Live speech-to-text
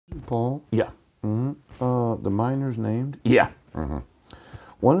Paul. Yeah. The minor's named. Yeah.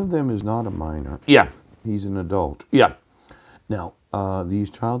 One of them is not a minor. Yeah. He's an adult. Yeah. Now, these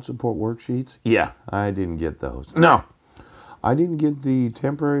child support worksheets, Yeah. I didn't get those. No. I didn't get the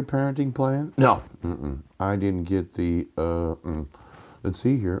temporary parenting plan. No. I didn't get the, let's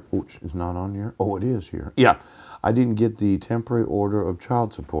see here. Oops, it's not on here. Oh, it is here. Yeah. I didn't get the temporary order of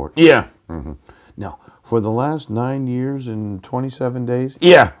child support. Yeah. Now, for the last 9 years and 27 days,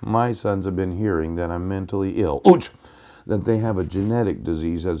 Yeah. my sons have been hearing that I'm mentally ill. Ouch. That they have a genetic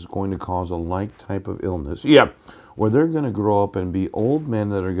disease that's going to cause a like type of illness. Yeah. Where they're going to grow up and be old men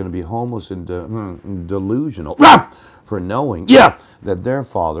that are going to be homeless and delusional Ah! for knowing Yeah. that their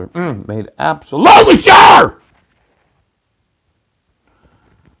father made Absolutely sure.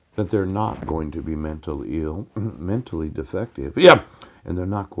 that they're not going to be mentally ill, mentally defective, Yeah. and they're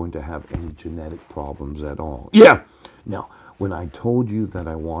not going to have any genetic problems at all. Yeah. Now, when I told you that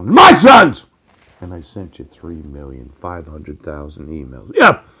I wanted My sons. and I sent you 3,500,000 emails,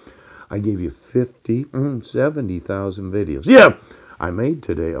 Yeah. I gave you 70,000 videos. Yeah. I made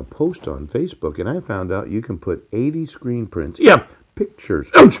today a post on Facebook, and I found out you can put 80 screen prints, Yeah. pictures,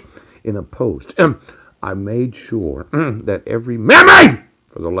 Ouch. in a post. I made sure that every Mammy.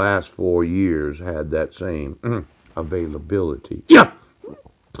 for the last 4 years had that same availability. Yeah.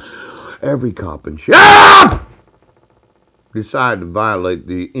 Every cop and sheriff decided to violate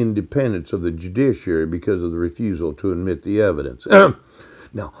the independence of the judiciary because of the refusal to admit the evidence.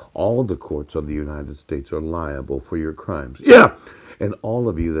 Now, all the courts of the United States are liable for your crimes. Yeah. And all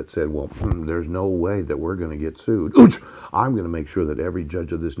of you that said, well, there's no way that we're going to get sued. Ooch, I'm going to make sure that every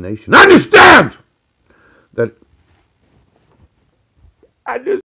judge of this nation Understand. that I just.